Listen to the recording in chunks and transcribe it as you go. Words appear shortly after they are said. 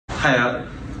Hi,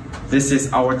 this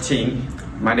is our team.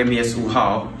 My name is Wu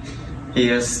Hao. He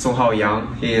is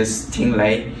zonghaoyang. He is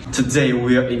tinglei. Today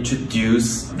we will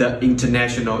introduce the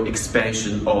international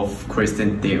expansion of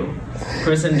Christian Dior.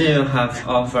 Christian Dior have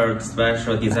offered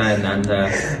special design and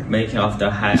making of the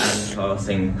high-end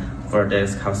clothing for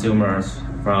these consumers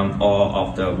from all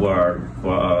of the world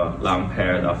for a long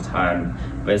period of time,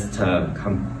 with the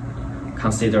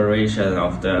consideration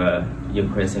of the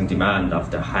increasing demand of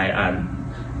the high-end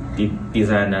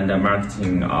design and the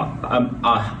marketing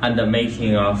and the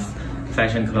making of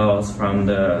fashion clothes from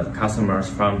the customers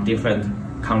from different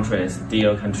countries.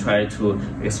 Dior can try to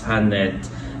expand its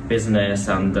business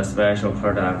and the special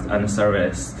product and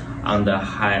service on the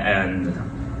high-end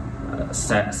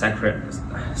sectors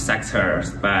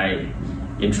by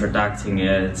introducing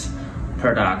its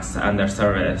products and the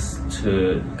service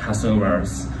to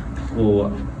consumers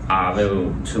who are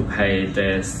willing to pay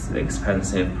these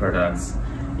expensive products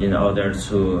in order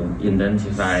to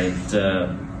identify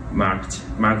the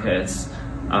markets.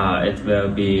 It will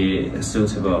be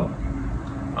suitable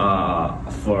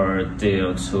for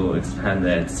Dior to expand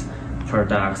its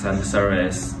products and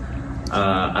service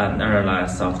and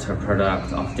analyze of the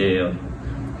product of Dior.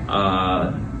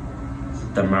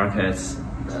 The markets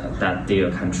that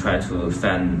Dior can try to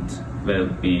find will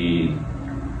be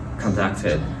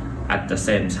conducted. At the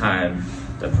same time,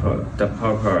 the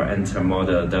proper enter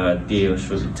model, the Dior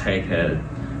should take it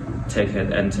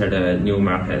enter the new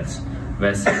market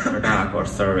with product or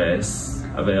service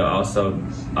will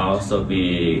also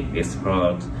be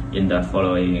explored in the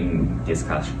following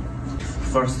discussion.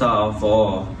 First of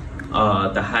all,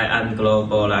 the high-end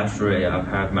global luxury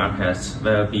apparel market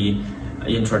will be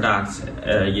introduced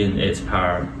in this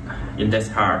part.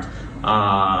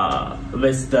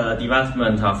 With the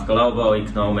development of global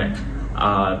economic,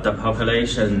 the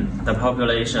population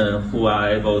who are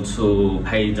able to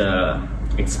pay the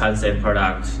expensive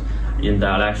product in the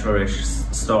luxury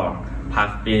store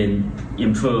have been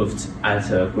improved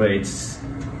at a great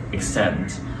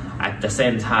extent. At the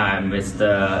same time, with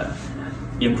the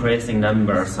increasing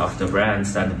numbers of the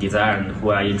brands and design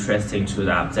who are interested to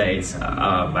the update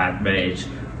wide range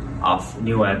of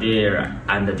new idea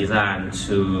and design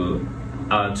to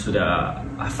the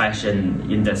fashion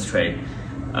industry.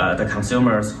 The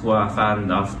consumers who are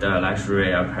fond of the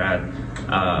luxury apparel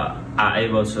are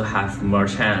able to have more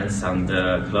chance on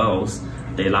the clothes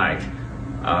they like.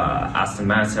 As a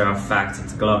matter of fact,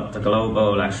 the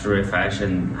global luxury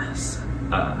fashion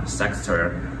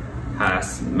sector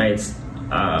has made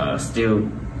still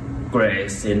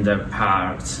grace in the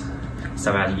past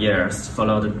 7 years.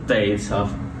 Follow the date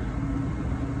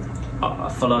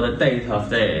of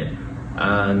day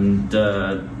and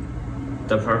the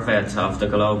profit of the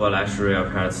global luxury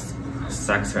apparel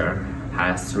sector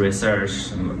has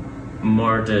researched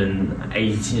more than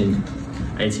 18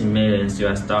 million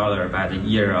US dollar by the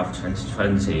year of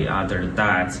 2020. Other than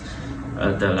that,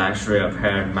 the luxury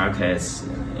apparel market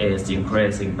is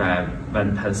increasing by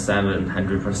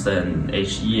 1.700%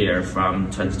 each year from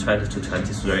 2020 to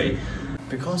 2023.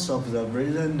 Because of the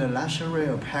reason, the luxury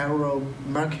apparel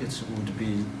markets would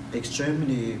be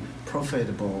extremely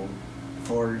profitable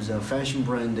for the fashion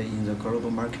brand in the global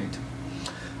market.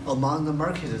 Among the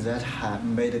markets that have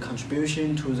made a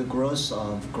contribution to the growth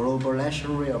of global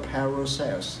luxury apparel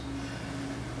sales,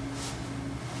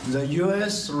 the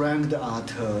US ranked at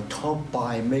the top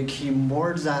by making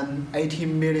more than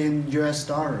 18 million US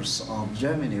dollars of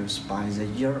revenues by the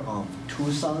year of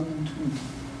 2020.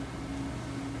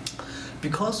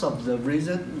 Because of the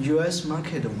reason, US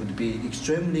market would be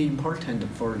extremely important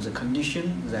for the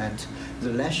condition that the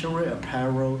luxury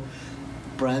apparel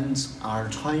brands are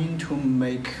trying to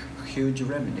make huge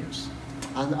revenues.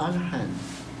 On the other hand,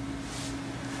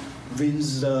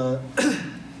 with the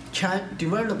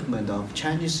development of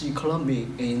Chinese economy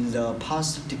in the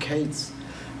past decades,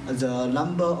 the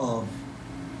number of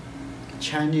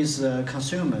Chinese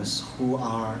consumers who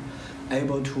are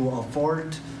able to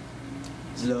afford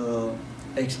the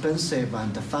expensive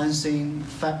and fancy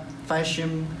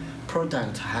fashion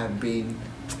product have been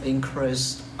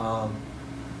increased a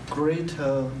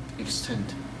greater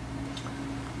extent.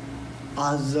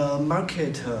 As a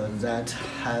market that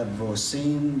have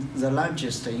seen the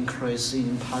largest increase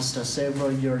in past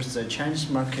several years, the Chinese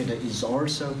market is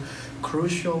also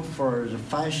crucial for the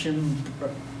fashion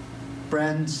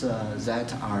brands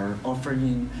that are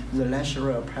offering the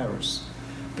luxury apparels.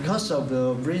 Because of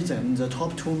the reason, the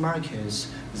top two markets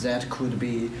that could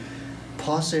be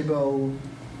possible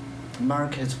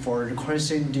markets for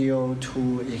Christian Dior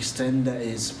to extend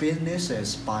its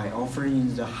businesses by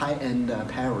offering the high-end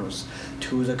apparels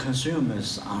to the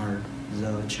consumers are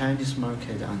the Chinese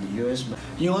market and the US market.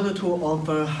 In order to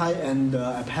offer high-end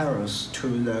apparels to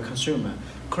the consumer,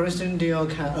 Christian Dior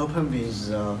can open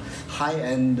with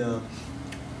high-end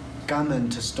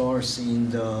garment stores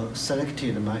in the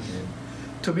selected market.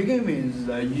 To begin with,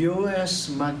 the US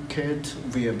market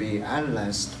will be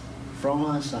analyzed from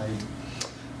our side.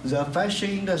 The fashion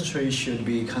industry should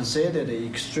be considered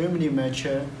extremely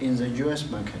mature in the US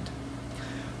market.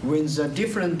 With the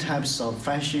different types of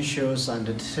fashion shows and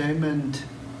entertainment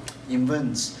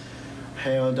events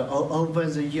held over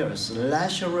the years,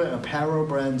 luxury apparel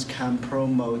brands can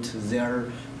promote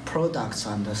their products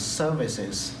and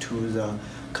services to the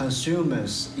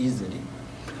consumers easily.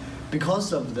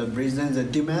 Because of the reason, the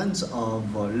demands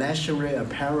of luxury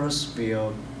apparels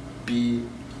will be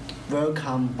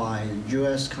welcomed by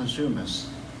US consumers.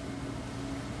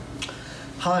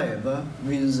 However,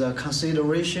 with the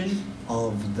consideration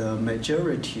of the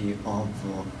majority of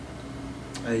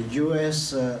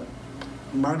US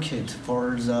market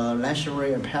for the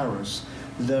luxury apparels,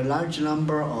 the large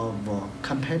number of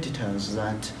competitors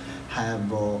that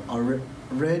have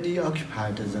already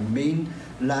occupied the main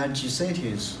large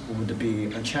cities would be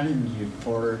a challenge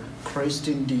for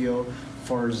Christian Dior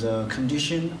for the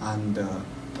condition and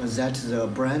that the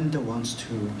brand wants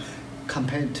to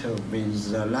compete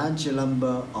with a large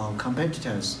number of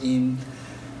competitors in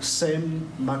same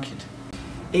market.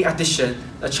 In addition,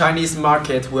 the Chinese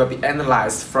market will be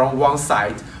analyzed from one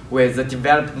side with the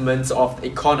development of the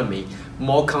economy.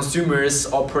 More consumers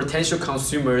or potential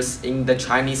consumers in the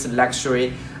Chinese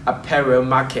luxury apparel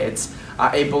markets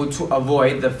are able to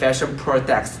avoid the fashion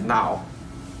products now.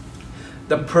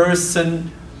 The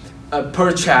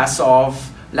purchase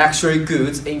of luxury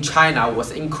goods in China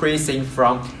was increasing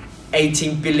from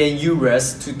 18 billion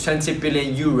euros to 20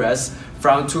 billion euros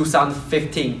from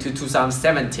 2015 to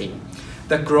 2017.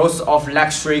 The growth of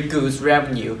luxury goods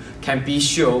revenue can be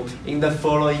shown in the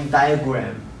following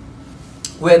diagram,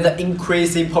 where the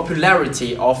increasing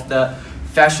popularity of the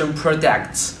fashion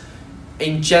products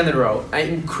in general, an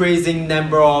increasing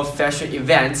number of fashion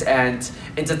events and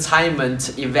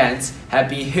entertainment events have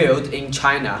been held in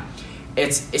China.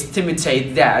 It's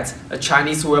estimated that the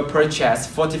Chinese will purchase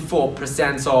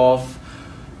 44% of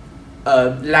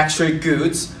luxury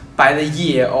goods by the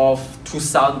year of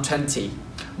 2020.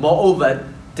 Moreover,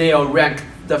 they are ranked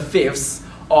the 5th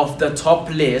of the top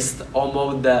list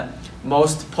among the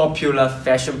most popular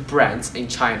fashion brands in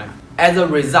China. As a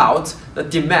result, the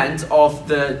demand of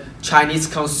the Chinese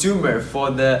consumer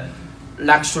for the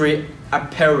luxury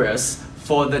apparels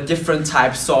for the different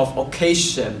types of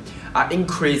occasion are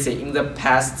increasing in the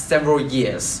past several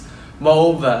years.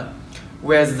 Moreover,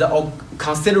 with the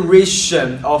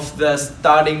consideration of the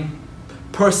starting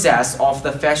process of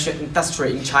the fashion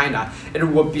industry in China, it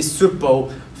would be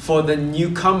suitable for the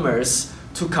newcomers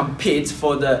to compete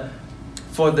for the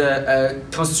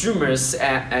consumers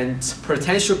and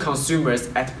potential consumers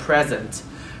at present.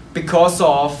 Because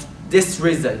of this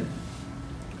reason,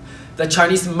 the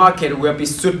Chinese market will be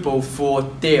suitable for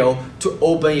Dior to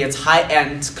open its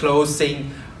high-end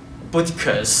clothing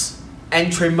boutiques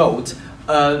entry mode.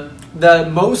 The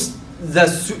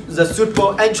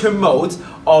suitable entry mode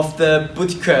of the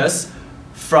boutiques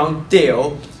from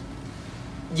Dior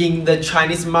in the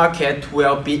Chinese market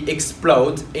will be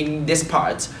explored in this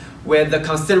part, where the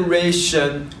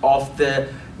consideration of the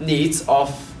needs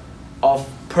of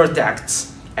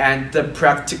products and the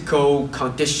practical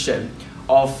condition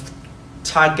of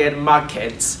target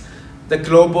markets, the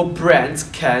global brands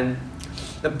can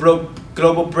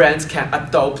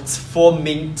adopt 4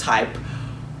 main types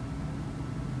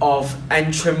of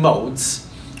entry modes,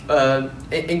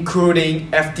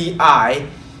 including FDI,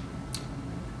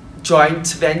 joint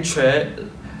venture,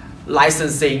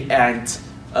 licensing and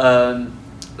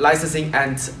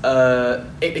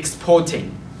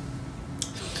exporting,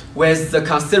 with the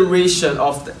consideration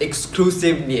of the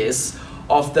exclusiveness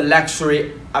of the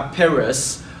luxury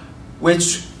apparels,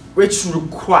 which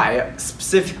require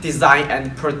specific design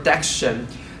and production.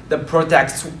 The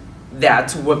products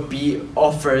that would be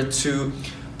offered to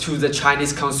the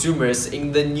Chinese consumers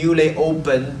in the newly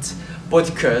opened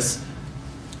boutiques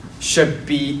should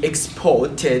be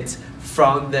exported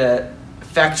from the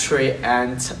factory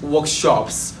and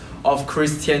workshops of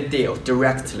Christian Dior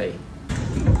directly.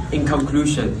 In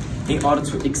conclusion, in order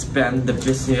to expand the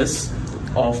business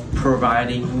of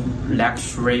providing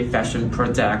luxury fashion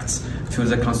products to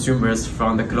the consumers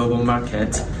from the global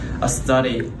market, a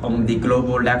study on the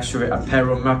global luxury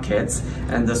apparel markets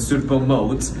and the suitable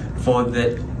modes for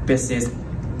the business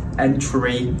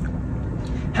entry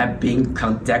have been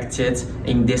conducted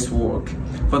in this work.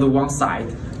 For the one side,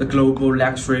 the global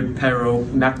luxury apparel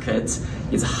market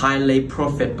is highly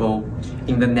profitable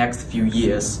in the next few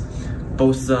years.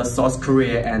 Both the South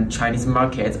Korea and Chinese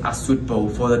markets are suitable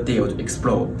for the deal to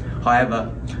explore.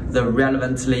 However, the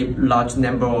relevantly large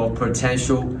number of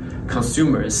potential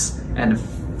consumers and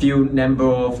few number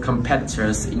of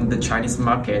competitors in the Chinese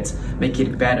market make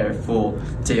it better for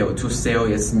deal to sell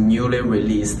its newly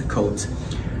released coat.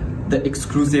 The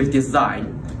exclusive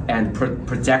design and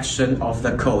production of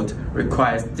the coat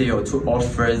requires deal to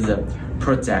offer the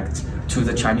product to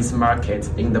the Chinese market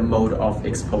in the mode of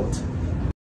export.